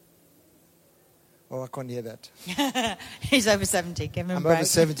 Oh, I can't hear that. He's over 70. Give him a I'm break. over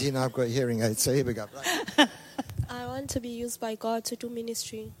 70 and I've got hearing aids. So here we go. Right. I want to be used by God to do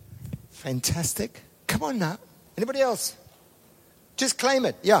ministry. Fantastic. Come on now. Anybody else? Just claim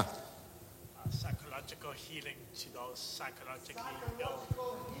it. Yeah. Psychological healing. She does psychologically heal.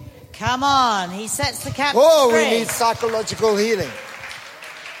 Come on. He sets the captives Oh, free. we need psychological healing.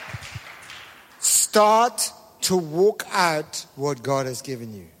 Start to walk out what God has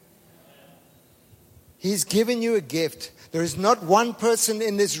given you. He's given you a gift. There is not one person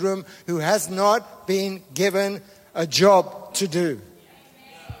in this room who has not been given a job to do.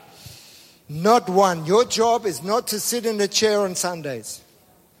 Not one. Your job is not to sit in a chair on Sundays.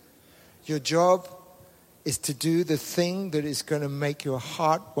 Your job is to do the thing that is going to make your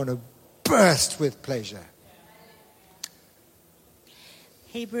heart want to burst with pleasure.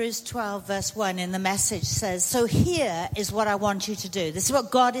 Hebrews 12 verse 1 in the Message says, so here is what I want you to do. This is what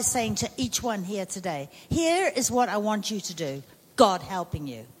God is saying to each one here today. Here is what I want you to do. God helping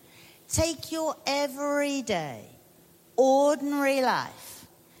you. Take your everyday, ordinary life.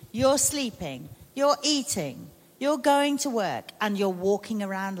 You're sleeping, you're eating, you're going to work, and you're walking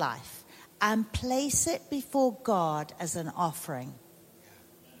around life. And place it before God as an offering.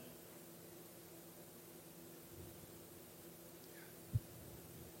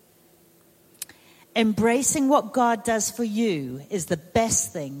 Embracing what God does for you is the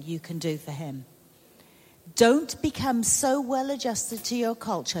best thing you can do for him. Don't become so well adjusted to your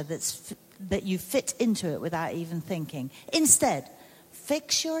culture that you fit into it without even thinking. Instead,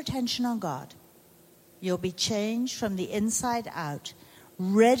 fix your attention on God. You'll be changed from the inside out.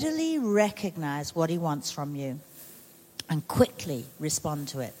 Readily recognize what he wants from you and quickly respond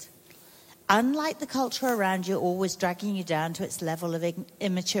to it. Unlike the culture around you always dragging you down to its level of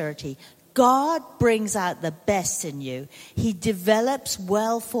immaturity, God brings out the best in you. He develops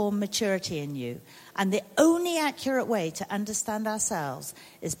well-formed maturity in you. And the only accurate way to understand ourselves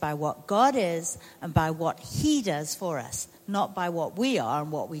is by what God is and by what he does for us, not by what we are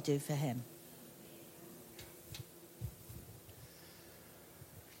and what we do for him.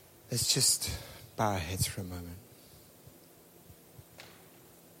 Let's just bow our heads for a moment.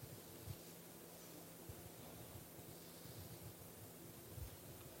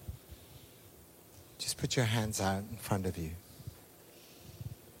 Just put your hands out in front of you.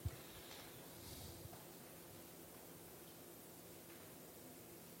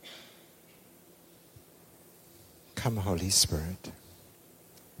 Come, Holy Spirit.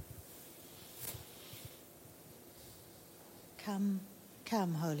 Come,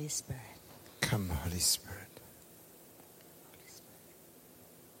 Holy Spirit. Come, Holy Spirit.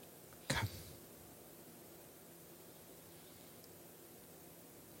 Come.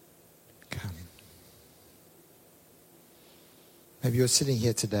 Maybe you're sitting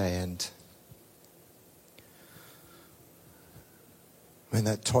here today and when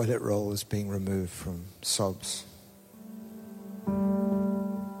that toilet roll was being removed from Sobs,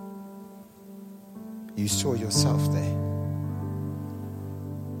 you saw yourself there.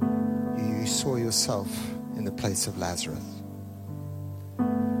 You saw yourself in the place of Lazarus.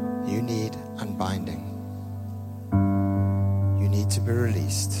 You need unbinding. You need to be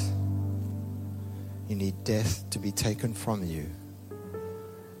released. You need death to be taken from you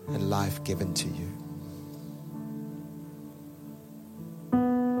and life given to you.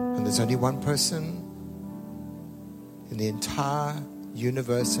 And there's only one person in the entire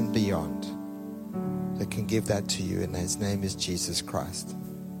universe and beyond that can give that to you, and his name is Jesus Christ.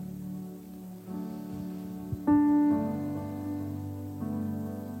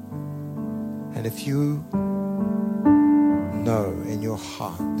 And if you know in your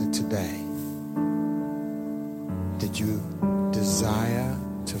heart that today that you desire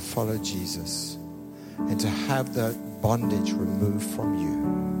to follow Jesus and to have that bondage removed from you,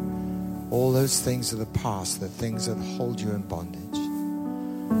 all those things of the past, the things that hold you in bondage,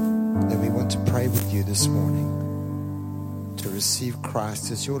 then we want to pray with you this morning to receive Christ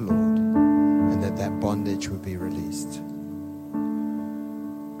as your Lord, and that bondage will be released.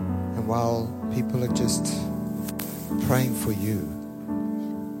 And while people are just praying for you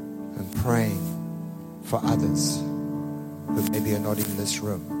and praying for others who maybe are not in this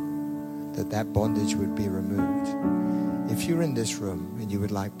room, that bondage would be removed. If you're in this room and you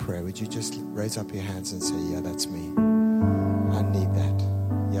would like prayer, would you just raise up your hands and say, yeah, that's me. I need that.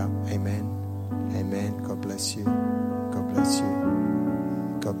 Yeah, amen. Amen. God bless you. God bless you.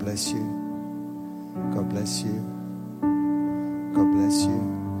 God bless you. God bless you. God bless you.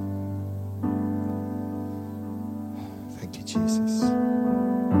 Thank you, Jesus.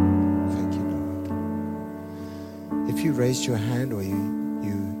 Thank you, Lord. If you raised your hand, or you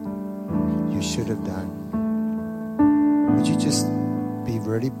should have done, would you just be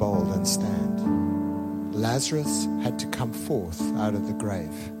really bold and stand? Lazarus had to come forth out of the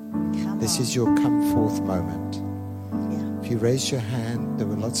grave. This is your come forth moment. Yeah. If you raised your hand, there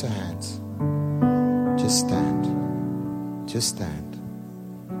were lots of hands. Just stand. Just stand.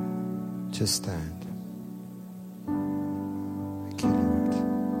 Just stand. Thank you, Lord.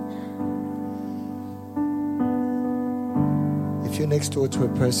 If you're next door to a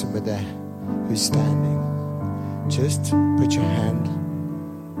person who's standing, just put your hand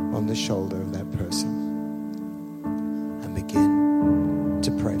on the shoulder of that person and begin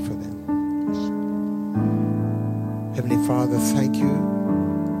to pray for them. Heavenly Father, thank you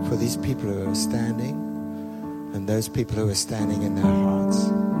for these people who are standing and those people who are standing in their hearts.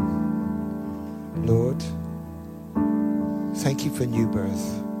 Lord, thank you for new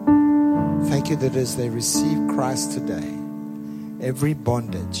birth. Thank you that as they receive Christ today, every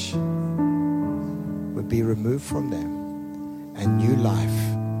bondage would be removed from them and new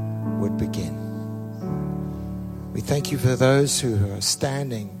life would begin. We thank you for those who are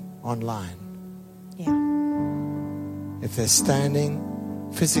standing online. Yeah. If they're standing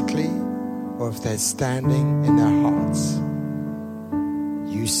physically or if they're standing in their hearts,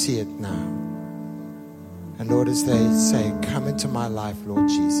 you see it now. And Lord, as they say, come into my life, Lord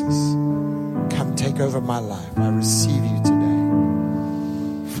Jesus. Come take over my life. I receive you today.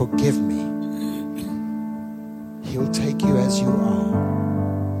 Forgive me. He'll take you as you are,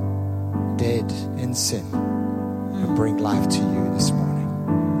 dead in sin, and bring life to you this morning.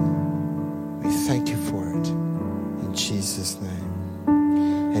 We thank you for it. In Jesus' name.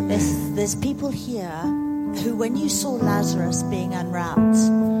 Amen. There's people here who, when you saw Lazarus being unwrapped,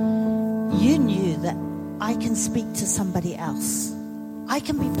 you knew that I can speak to somebody else. I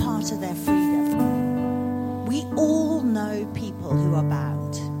can be part of their freedom. We all know people who are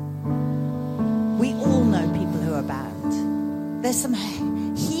bound. We all know people who are bound. There's some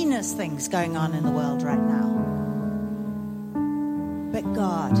heinous things going on in the world right now. But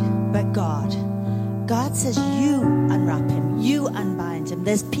God says you unwrap him, you unbind him.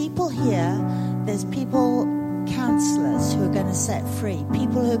 There's people here, there's people, counselors who are going to set free,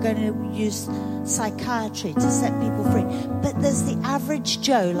 people who are going to use psychiatry to set people free. But there's the average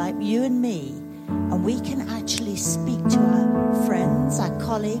Joe like you and me, and we can actually speak to our friends, our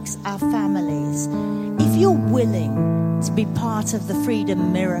colleagues, our families. If you're willing to be part of the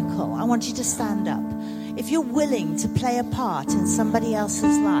freedom miracle, I want you to stand up. If you're willing to play a part in somebody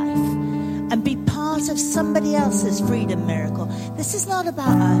else's life and be part of somebody else's freedom miracle, this is not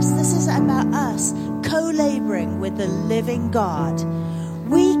about us. This is about us co-laboring with the living God.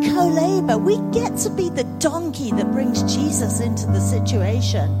 We co-labor. We get to be the donkey that brings Jesus into the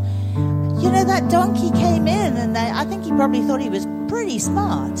situation. You know, that donkey came in, and I think he probably thought he was pretty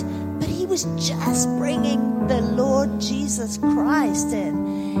smart, but he was just bringing the Lord Jesus Christ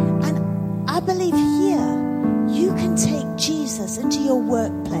in. And I believe here, you can take Jesus into your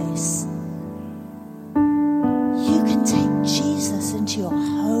workplace. You can take Jesus into your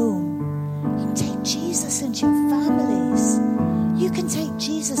home. You can take Jesus into your families. You can take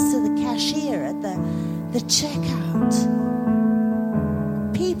Jesus to the cashier at the checkout.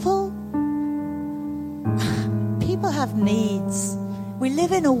 People have needs. We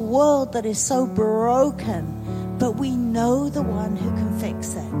live in a world that is so broken, but we know the one who can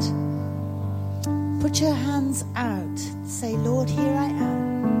fix it. Put your hands out. Say, Lord, here I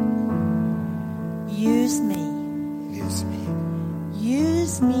am. Use me. Use me.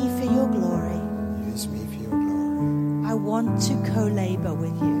 Use me for your glory. Use me for your glory. I want to co-labor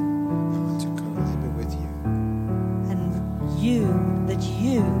with you. I want to co-labor with you. And that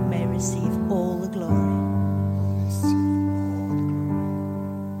you may receive all the glory. Receive all the glory.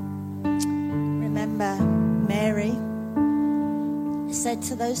 Remember, Mary said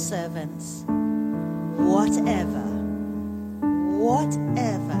to those servants, whatever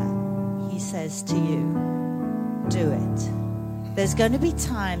he says to you, do it. There's going to be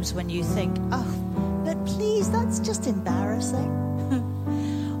times when you think, oh, but please, that's just embarrassing.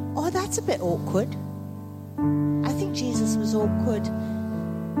 Or that's a bit awkward. I think Jesus was awkward.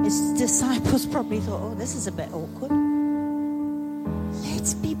 His disciples probably thought, oh, this is a bit awkward.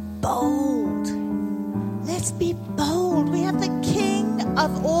 Let's be bold. Let's be bold. We have the King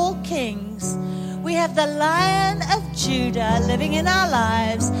of all kings. We have the Lion of Judah living in our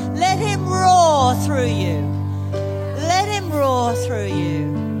lives. Let him roar through you. Let him roar through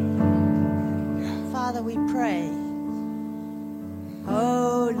you. Father, we pray.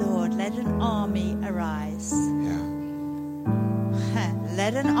 Oh, Lord, let an army arise.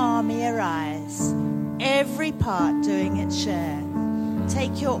 Let an army arise. Every part doing its share.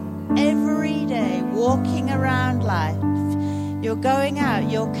 Take your everyday walking around life. You're going out,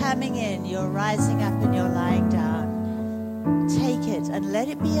 you're coming in, you're rising up and you're lying down. Take it and let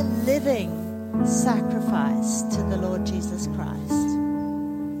it be a living sacrifice to the Lord Jesus Christ.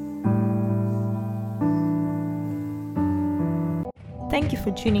 Thank you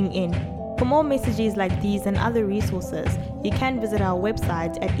for tuning in. For more messages like these and other resources, you can visit our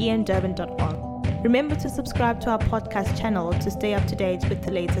website at endurban.org. Remember to subscribe to our podcast channel to stay up to date with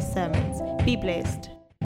the latest sermons. Be blessed.